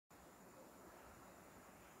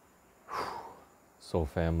Soul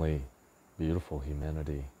family, beautiful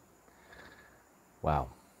humanity. Wow,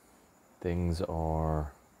 things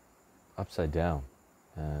are upside down,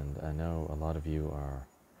 and I know a lot of you are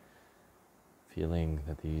feeling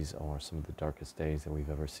that these are some of the darkest days that we've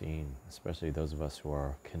ever seen, especially those of us who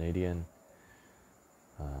are Canadian.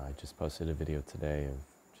 I just posted a video today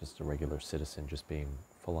of just a regular citizen just being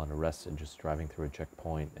full-on arrested, just driving through a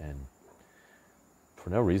checkpoint, and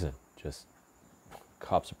for no reason, just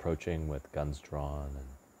cops approaching with guns drawn,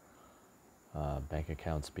 and bank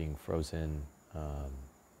accounts being frozen,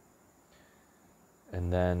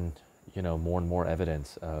 and then more and more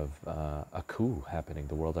evidence of a coup happening,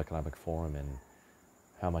 the World Economic Forum, and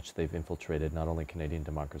how much they've infiltrated not only Canadian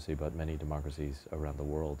democracy but many democracies around the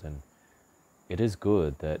world. And it is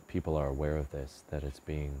good that people are aware of this, that it's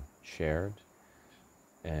being shared,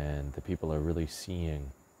 and the people are really seeing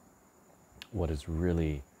what is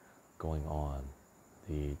really going on,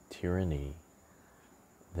 the tyranny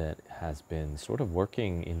that has been sort of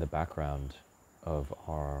working in the background of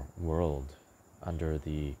our world under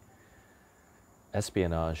the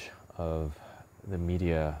espionage of the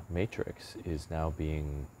media matrix is now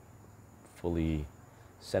being fully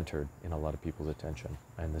centered in a lot of people's attention.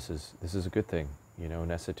 And this is a good thing.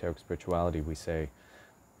 In esoteric spirituality we say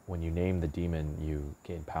when you name the demon you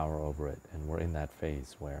gain power over it, and we're in that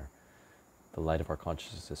phase where the light of our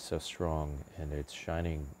consciousness is so strong and it's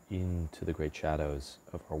shining into the great shadows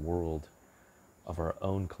of our world, of our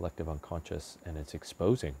own collective unconscious, and it's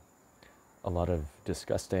exposing a lot of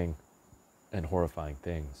disgusting and horrifying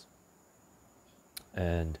things.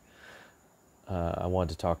 And I wanted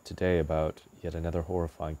to talk today about yet another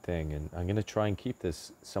horrifying thing, and I'm going to try and keep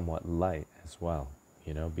this somewhat light as well,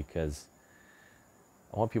 because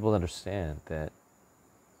I want people to understand that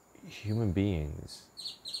human beings,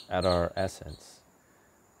 at our essence,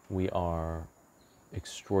 we are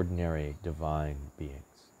extraordinary divine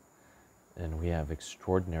beings, and we have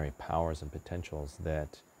extraordinary powers and potentials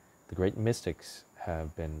that the great mystics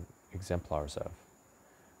have been exemplars of.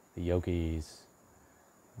 The yogis,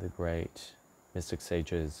 the great mystic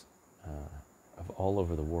sages of all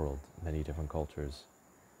over the world, many different cultures,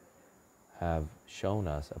 have shown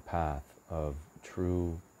us a path of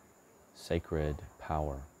true sacred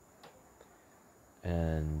power.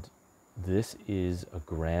 And this is a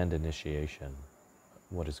grand initiation,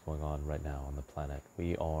 what is going on right now on the planet.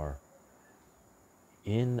 We are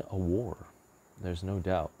in a war, there's no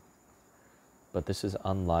doubt. But this is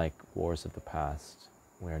unlike wars of the past.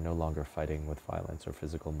 We are no longer fighting with violence or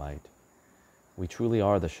physical might. We truly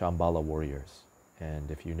are the Shambhala warriors.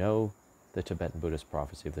 And if you know the Tibetan Buddhist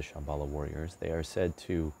prophecy of the Shambhala warriors, they are said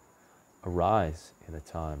to arise in the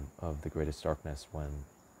time of the greatest darkness, when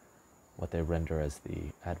what they render as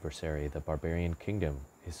the adversary, the barbarian kingdom,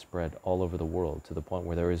 is spread all over the world to the point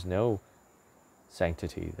where there is no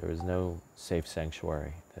sanctity, there is no safe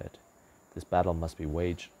sanctuary, that this battle must be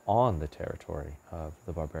waged on the territory of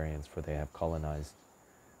the barbarians, for they have colonized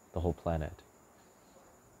the whole planet.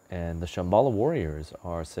 And the Shambhala warriors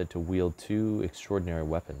are said to wield two extraordinary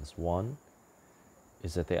weapons. One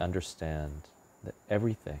is that they understand that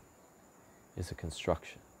everything is a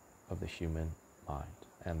construction of the human mind,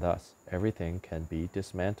 and thus everything can be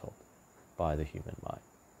dismantled by the human mind.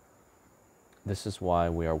 This is why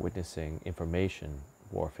we are witnessing information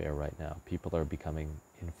warfare right now. People are becoming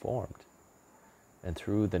informed, and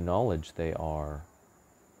through the knowledge they are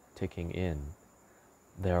taking in,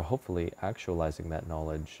 they are hopefully actualizing that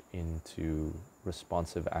knowledge into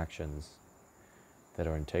responsive actions that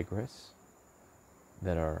are integrous,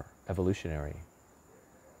 that are evolutionary.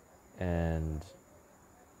 And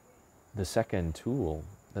the second tool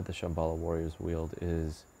that the Shambhala warriors wield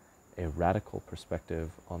is a radical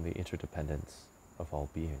perspective on the interdependence of all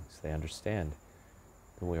beings. They understand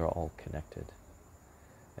that we are all connected.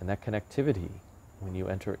 And that connectivity, when you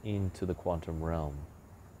enter into the quantum realm,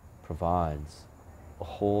 provides a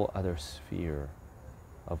whole other sphere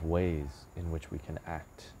of ways in which we can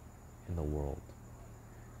act in the world,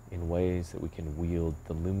 in ways that we can wield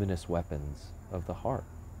the luminous weapons of the heart.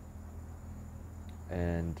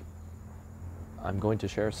 And I'm going to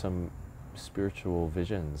share some spiritual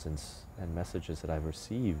visions and messages that I've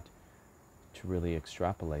received to really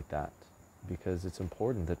extrapolate that, because it's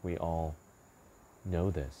important that we all know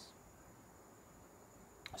this.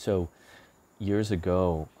 So years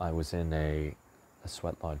ago, I was in a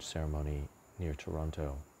sweat lodge ceremony near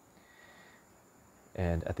Toronto.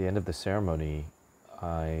 And at the end of the ceremony,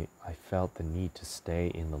 I felt the need to stay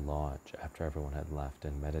in the lodge after everyone had left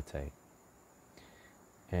and meditate.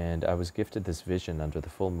 And I was gifted this vision under the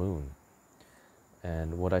full moon.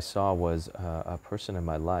 And what I saw was a person in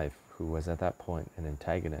my life who was at that point an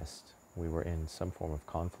antagonist We were in some form of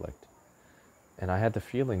conflict. And I had the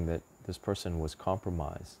feeling that this person was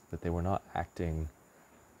compromised, that they were not acting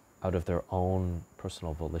out of their own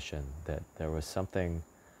personal volition, that there was something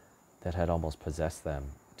that had almost possessed them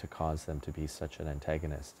to cause them to be such an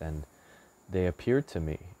antagonist. And they appeared to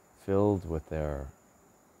me filled with their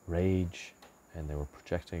rage, and they were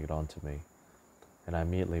projecting it onto me. And I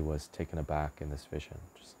immediately was taken aback in this vision,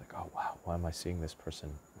 just like, oh wow, why am I seeing this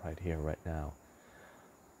person right here, right now?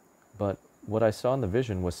 But what I saw in the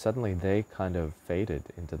vision was suddenly they kind of faded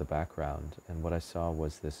into the background, and what I saw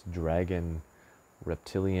was this dragon,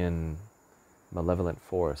 reptilian, malevolent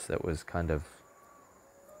force that was kind of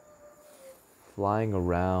flying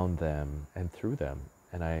around them and through them.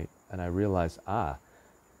 And I realized,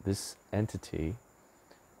 this entity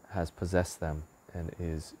has possessed them and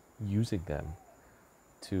is using them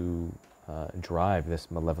to drive this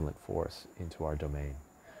malevolent force into our domain.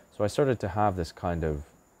 So I started to have this kind of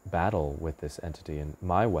battle with this entity, and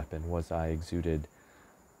my weapon was I exuded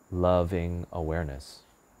loving awareness.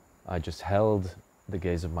 I just held the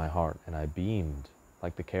gaze of my heart and I beamed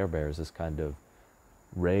like the Care Bears, this kind of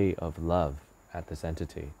ray of love at this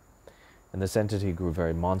entity. And this entity grew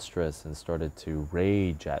very monstrous and started to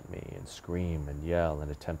rage at me and scream and yell and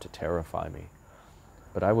attempt to terrify me.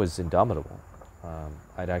 But I was indomitable.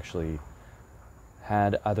 I'd actually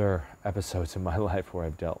had other episodes in my life where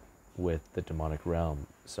I've dealt with the demonic realm.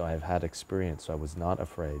 So I've had experience, so I was not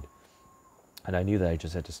afraid. And I knew that I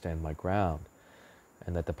just had to stand my ground,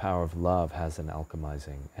 and that the power of love has an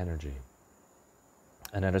alchemizing energy.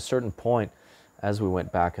 And at a certain point, as we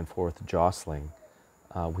went back and forth jostling,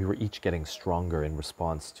 we were each getting stronger in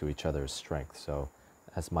response to each other's strength. So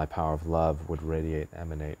as my power of love would radiate,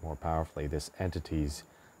 emanate more powerfully, this entity's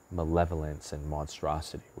malevolence and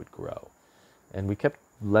monstrosity would grow. And we kept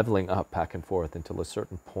leveling up back and forth until a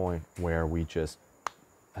certain point where we just,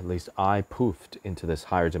 at least I poofed into this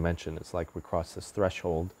higher dimension. It's like we crossed this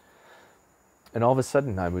threshold. And all of a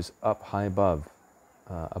sudden I was up high above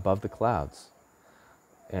the clouds.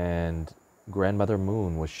 And Grandmother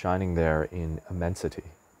Moon was shining there in immensity.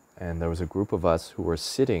 And there was a group of us who were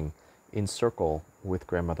sitting in circle with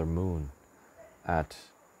Grandmother Moon at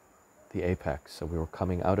the apex. So we were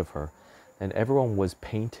coming out of her. And everyone was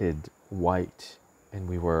painted white, and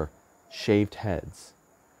we were shaved heads.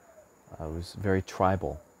 It was very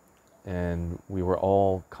tribal. And we were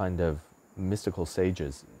all kind of mystical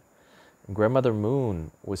sages. And Grandmother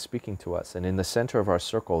Moon was speaking to us, and in the center of our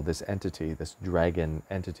circle, this entity, this dragon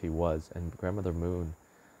entity was, and Grandmother Moon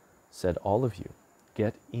said, all of you,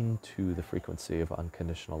 get into the frequency of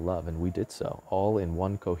unconditional love. And we did so, all in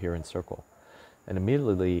one coherent circle. And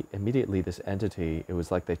immediately this entity, it was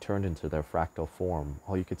like they turned into their fractal form.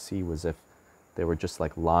 All you could see was if they were just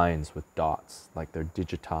like lines with dots, like their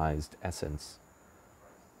digitized essence.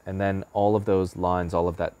 And then all of those lines, all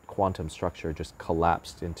of that quantum structure just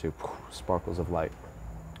collapsed into sparkles of light.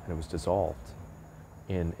 And it was dissolved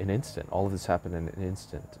in an instant. All of this happened in an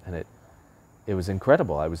instant. And it was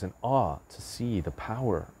incredible. I was in awe to see the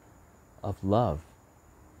power of love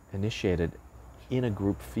initiated in a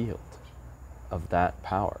group field of that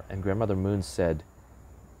power. And Grandmother Moon said,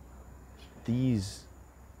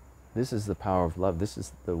 this is the power of love. This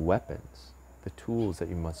is the weapons, the tools that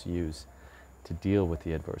you must use to deal with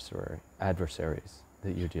the adversaries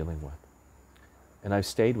that you're dealing with. And I've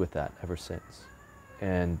stayed with that ever since.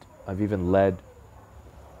 And I've even led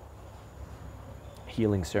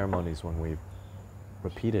healing ceremonies when we've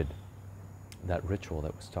repeated that ritual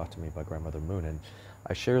that was taught to me by Grandmother Moon. And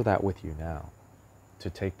I share that with you now to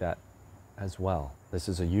take that as well. This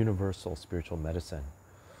is a universal spiritual medicine.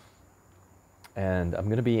 And I'm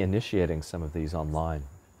going to be initiating some of these online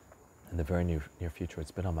in the very near future.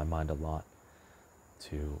 It's been on my mind a lot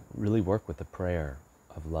to really work with the prayer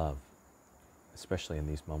of love, especially in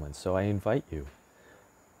these moments. So I invite you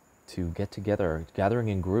to get together. Gathering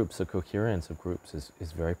in groups, the coherence of groups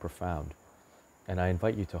is very profound. And I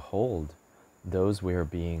invite you to hold those we are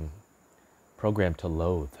being programmed to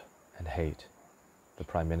loathe and hate. The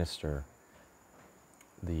Prime Minister,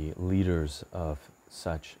 the leaders of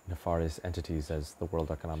such nefarious entities as the World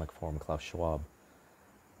Economic Forum, Klaus Schwab,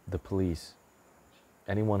 the police,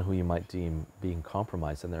 anyone who you might deem being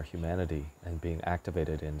compromised in their humanity and being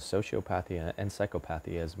activated in sociopathy and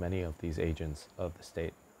psychopathy, as many of these agents of the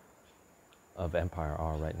state of empire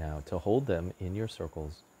are right now, to hold them in your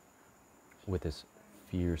circles with this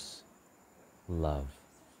fierce love.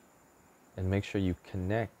 And make sure you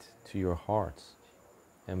connect to your hearts,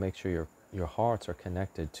 and make sure your hearts are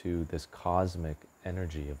connected to this cosmic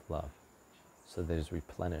energy of love, so that it is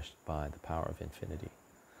replenished by the power of infinity.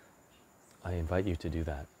 I invite you to do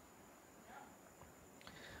that.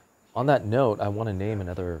 On that note, I want to name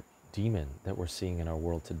another demon that we're seeing in our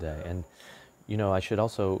world today. And, I should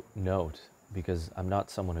also note, because I'm not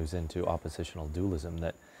someone who's into oppositional dualism,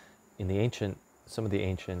 that in some of the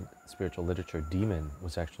ancient spiritual literature, demon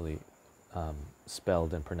was actually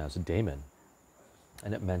spelled and pronounced daemon.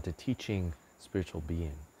 And it meant a teaching spiritual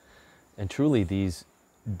being. And truly, these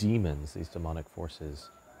demons, these demonic forces,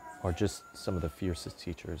 are just some of the fiercest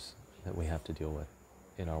teachers that we have to deal with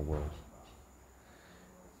in our world.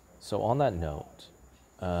 So on that note,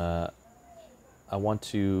 I want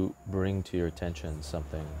to bring to your attention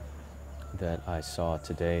something that I saw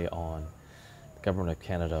today on the Government of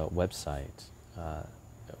Canada website,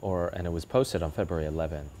 and it was posted on February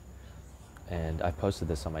 11th. And I posted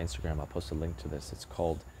this on my Instagram. I'll post a link to this. It's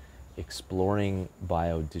called Exploring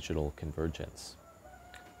Biodigital Convergence.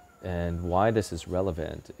 And why this is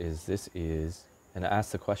relevant is, and I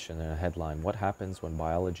asked the question in a headline, what happens when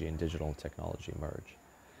biology and digital technology merge?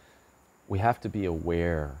 We have to be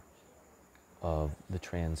aware of the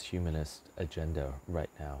transhumanist agenda right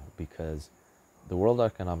now, because the World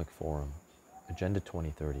Economic Forum, Agenda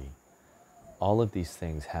 2030, all of these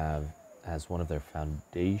things have as one of their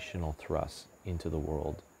foundational thrusts into the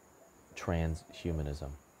world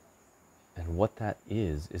transhumanism. And what that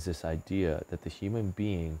is this idea that the human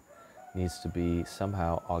being needs to be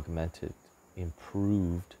somehow augmented,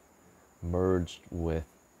 improved, merged with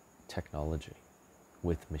technology,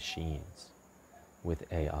 with machines, with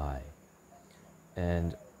AI.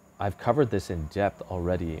 And I've covered this in depth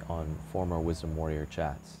already on former Wisdom Warrior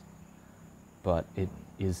chats, but it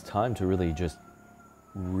is time to really just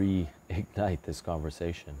reignite this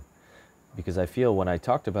conversation, because I feel when I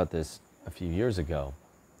talked about this a few years ago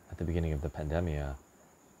at the beginning of the pandemic,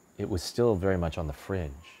 it was still very much on the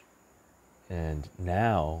fringe. And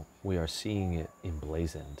now we are seeing it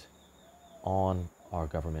emblazoned on our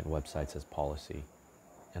government websites as policy.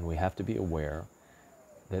 And we have to be aware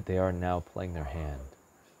that they are now playing their hand.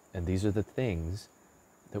 And these are the things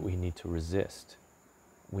that we need to resist.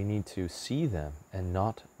 We need to see them and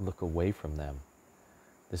not look away from them.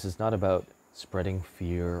 This is not about spreading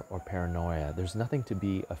fear or paranoia. There's nothing to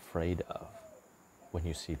be afraid of when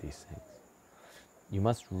you see these things. You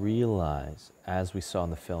must realize, as we saw in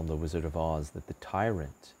the film The Wizard of Oz, that the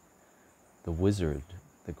tyrant, the wizard,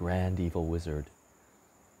 the grand evil wizard,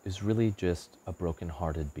 is really just a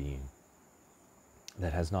broken-hearted being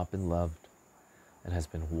that has not been loved and has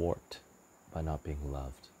been warped by not being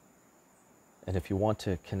loved. And if you want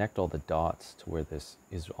to connect all the dots to where this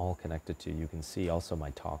is all connected to, you can see also my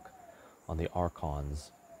talk on the Archons,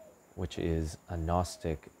 which is a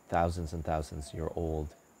Gnostic, thousands and thousands year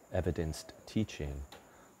old evidenced teaching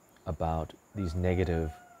about these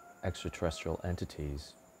negative extraterrestrial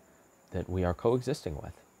entities that we are coexisting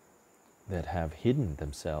with, that have hidden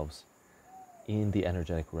themselves in the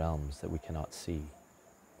energetic realms that we cannot see.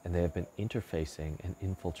 And they have been interfacing and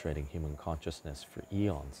infiltrating human consciousness for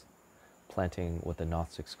eons, planting what the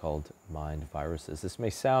Gnostics called mind viruses. This may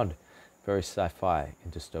sound very sci-fi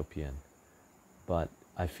and dystopian, but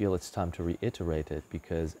I feel it's time to reiterate it,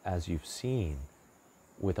 because as you've seen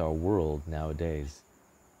with our world nowadays,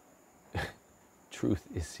 truth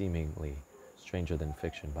is seemingly stranger than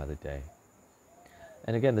fiction by the day.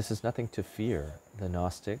 And again, this is nothing to fear. The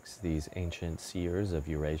Gnostics, these ancient seers of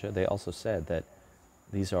Eurasia, they also said that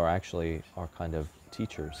these are actually our kind of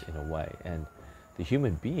teachers in a way. And the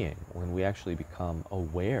human being, when we actually become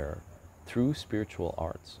aware through spiritual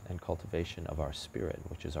arts and cultivation of our spirit,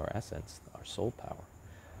 which is our essence, our soul power,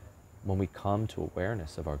 when we come to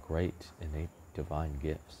awareness of our great innate divine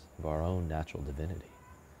gifts, of our own natural divinity,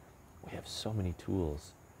 we have so many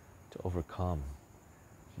tools to overcome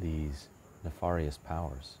these nefarious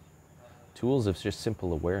powers. Tools of just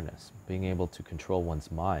simple awareness. Being able to control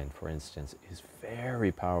one's mind, for instance, is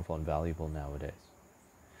very powerful and valuable nowadays.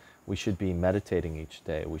 We should be meditating each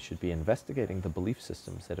day. We should be investigating the belief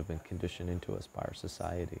systems that have been conditioned into us by our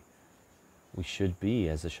society. We should be,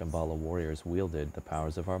 as the Shambhala warriors, wielded the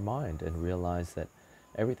powers of our mind and realize that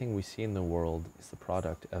everything we see in the world is the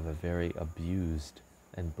product of a very abused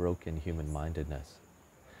and broken human-mindedness.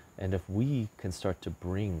 And if we can start to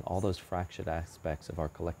bring all those fractured aspects of our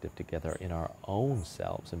collective together in our own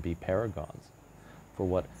selves and be paragons for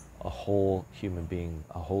what a whole human being,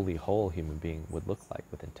 a holy whole human being would look like,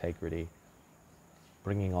 with integrity,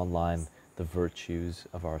 bringing online the virtues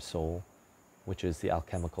of our soul, which is the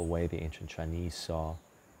alchemical way the ancient Chinese saw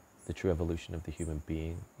the true evolution of the human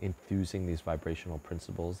being, infusing these vibrational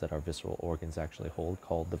principles that our visceral organs actually hold,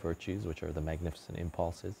 called the virtues, which are the magnificent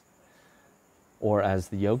impulses. Or as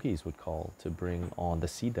the yogis would call, to bring on the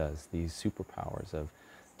siddhas, these superpowers of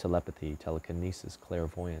telepathy, telekinesis,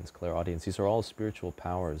 clairvoyance, clairaudience. These are all spiritual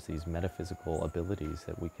powers, these metaphysical abilities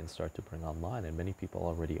that we can start to bring online, and many people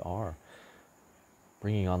already are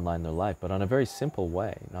bringing online their life, but on a very simple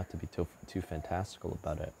way, not to be too fantastical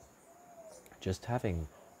about it. Just having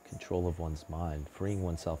control of one's mind, freeing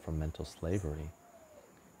oneself from mental slavery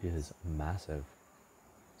is massive.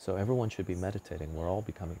 So everyone should be meditating. We're all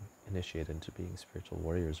becoming initiated into being spiritual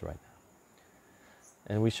warriors right now.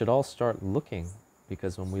 And we should all start looking,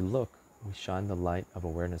 because when we look, we shine the light of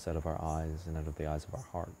awareness out of our eyes and out of the eyes of our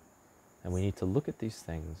heart. And we need to look at these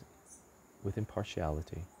things with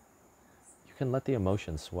impartiality. You can let the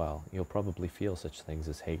emotions swell. You'll probably feel such things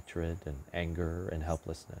as hatred and anger and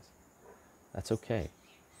helplessness. That's okay.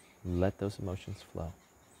 Let those emotions flow.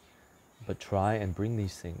 But try and bring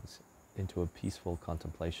these things into a peaceful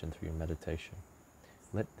contemplation through your meditation.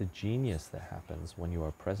 Let the genius that happens when you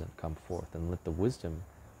are present come forth, and let the wisdom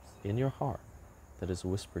in your heart that is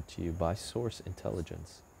whispered to you by source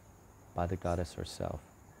intelligence, by the goddess herself,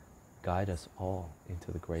 guide us all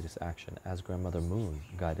into the greatest action, as Grandmother Moon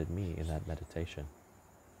guided me in that meditation.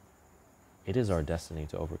 It is our destiny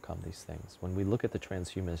to overcome these things. When we look at the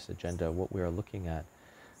transhumanist agenda, what we are looking at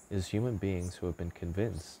is human beings who have been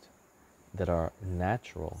convinced that our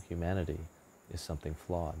natural humanity is something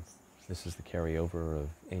flawed. This is the carryover of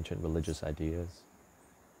ancient religious ideas.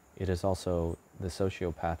 It is also the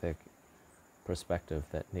sociopathic perspective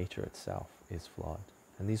that nature itself is flawed.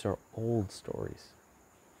 And these are old stories.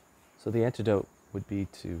 So the antidote would be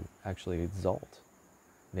to actually exalt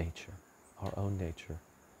nature, our own nature,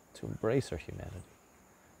 to embrace our humanity,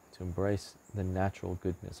 to embrace the natural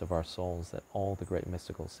goodness of our souls that all the great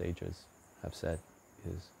mystical sages have said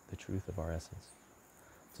is the truth of our essence.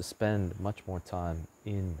 To spend much more time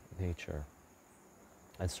in nature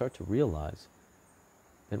and start to realize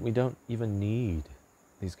that we don't even need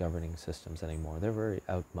these governing systems anymore. They're very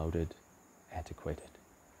outmoded, antiquated.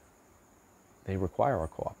 They require our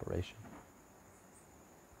cooperation.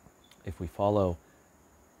 If we follow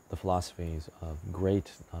the philosophies of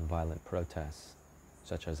great nonviolent protests,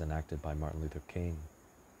 such as enacted by Martin Luther King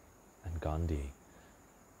and Gandhi,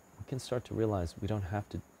 we can start to realize we don't have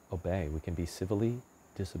to obey. We can be civilly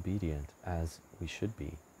disobedient, as we should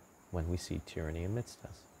be when we see tyranny amidst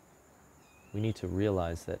us. We need to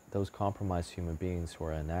realize that those compromised human beings who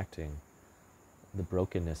are enacting the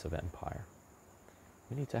brokenness of empire,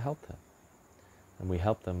 we need to help them. And we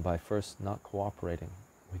help them by first not cooperating.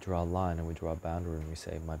 We draw a line and we draw a boundary and we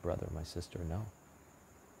say, my brother, my sister, no.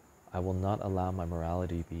 I will not allow my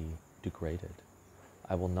morality be degraded.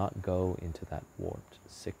 I will not go into that warped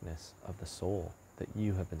sickness of the soul that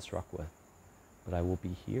you have been struck with. But I will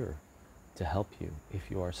be here to help you if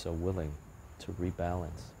you are so willing to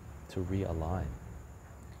rebalance, to realign.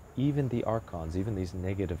 Even the Archons, even these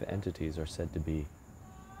negative entities are said to be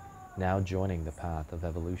now joining the path of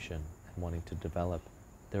evolution and wanting to develop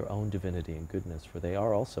their own divinity and goodness, for they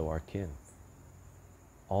are also our kin.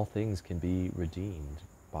 All things can be redeemed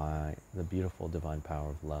by the beautiful divine power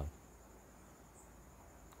of love.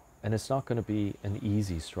 And it's not going to be an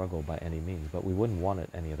easy struggle by any means, but we wouldn't want it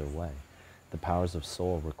any other way. The powers of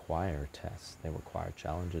soul require tests, they require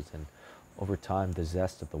challenges, and over time the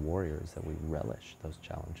zest of the warrior is that we relish those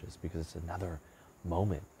challenges, because it's another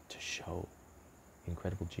moment to show the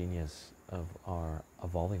incredible genius of our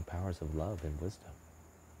evolving powers of love and wisdom.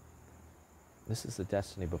 This is the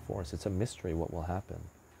destiny before us. It's a mystery what will happen,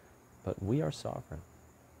 but we are sovereign.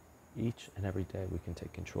 Each and every day we can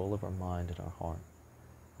take control of our mind and our heart,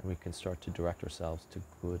 and we can start to direct ourselves to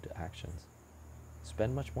good actions.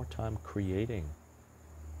 Spend much more time creating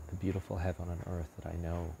the beautiful heaven on earth that I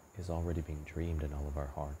know is already being dreamed in all of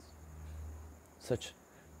our hearts. Such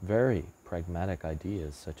very pragmatic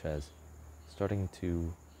ideas, such as starting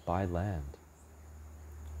to buy land,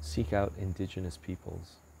 seek out indigenous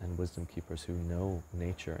peoples and wisdom keepers who know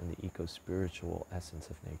nature and the eco-spiritual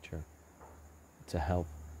essence of nature, to help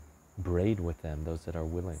braid with them those that are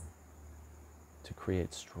willing, to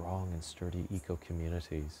create strong and sturdy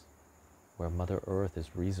eco-communities where Mother Earth is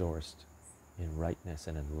resourced in rightness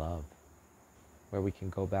and in love, where we can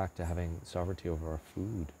go back to having sovereignty over our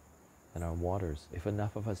food and our waters. If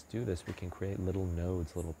enough of us do this, we can create little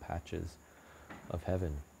nodes, little patches of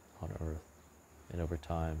heaven on earth. And over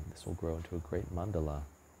time, this will grow into a great mandala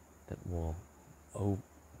that will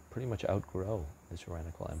pretty much outgrow the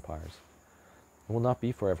tyrannical empires. It will not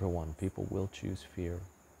be for everyone. People will choose fear.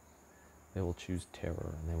 They will choose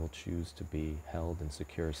terror, and they will choose to be held in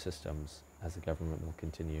secure systems, as the government will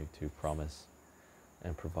continue to promise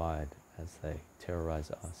and provide as they terrorize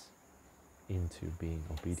us into being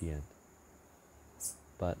obedient.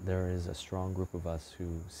 But there is a strong group of us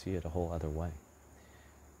who see it a whole other way.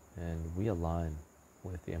 And we align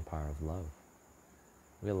with the empire of love.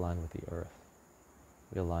 We align with the earth.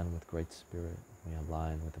 We align with Great Spirit. We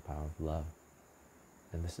align with the power of love.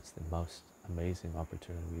 And this is the most amazing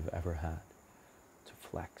opportunity we've ever had to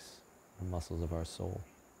flex the muscles of our soul,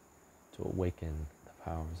 to awaken the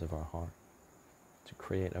powers of our heart, to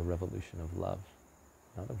create a revolution of love,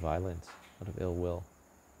 not of violence, not of ill will,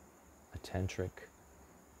 a tantric,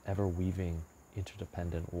 ever-weaving,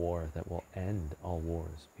 interdependent war that will end all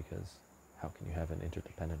wars, because how can you have an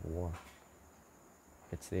interdependent war?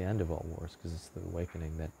 It's the end of all wars, because it's the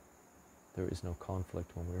awakening that there is no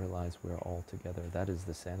conflict when we realize we are all together. That is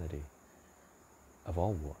the sanity of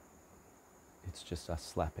all war. It's just us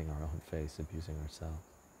slapping our own face, abusing ourselves.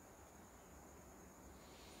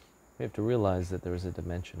 We have to realize that there is a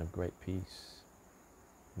dimension of great peace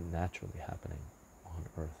naturally happening on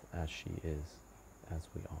earth as she is, as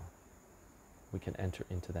we are. We can enter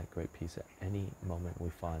into that great peace at any moment we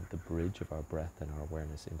find the bridge of our breath and our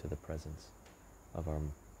awareness into the presence of our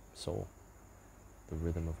soul, the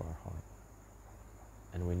rhythm of our heart.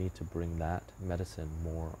 And we need to bring that medicine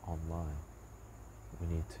more online.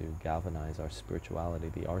 We need to galvanize our spirituality,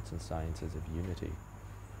 the arts and sciences of unity,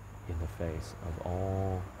 in the face of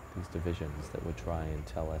all these divisions that would try and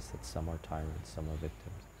tell us that some are tyrants, some are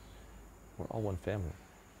victims. We're all one family.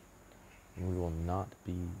 And we will not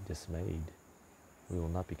be dismayed. We will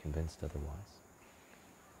not be convinced otherwise.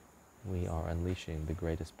 We are unleashing the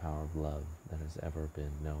greatest power of love that has ever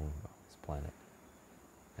been known on this planet.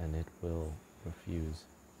 And it will refuse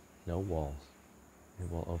no walls.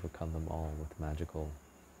 It will overcome them all with magical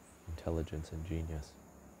intelligence and genius.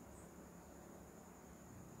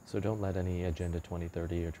 So don't let any Agenda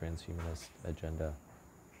 2030 or transhumanist agenda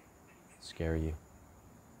scare you.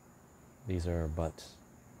 These are but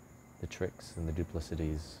the tricks and the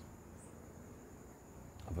duplicities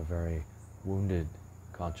of a very wounded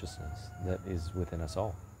consciousness that is within us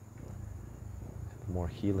all. The more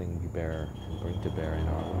healing we bear and bring to bear in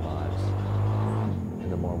our own lives,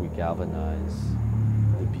 and the more we galvanize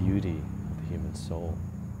the beauty of the human soul,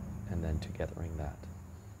 and then togethering that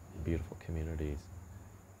in beautiful communities,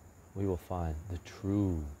 we will find the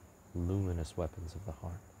true luminous weapons of the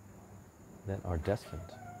heart that are destined,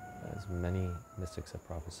 as many mystics have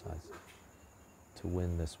prophesied, to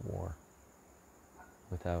win this war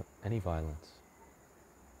without any violence.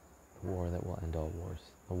 A war that will end all wars.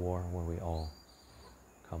 A war where we all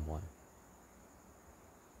come one.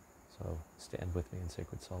 So stand with me in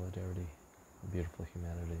sacred solidarity, beautiful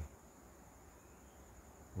humanity.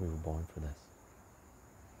 We were born for this.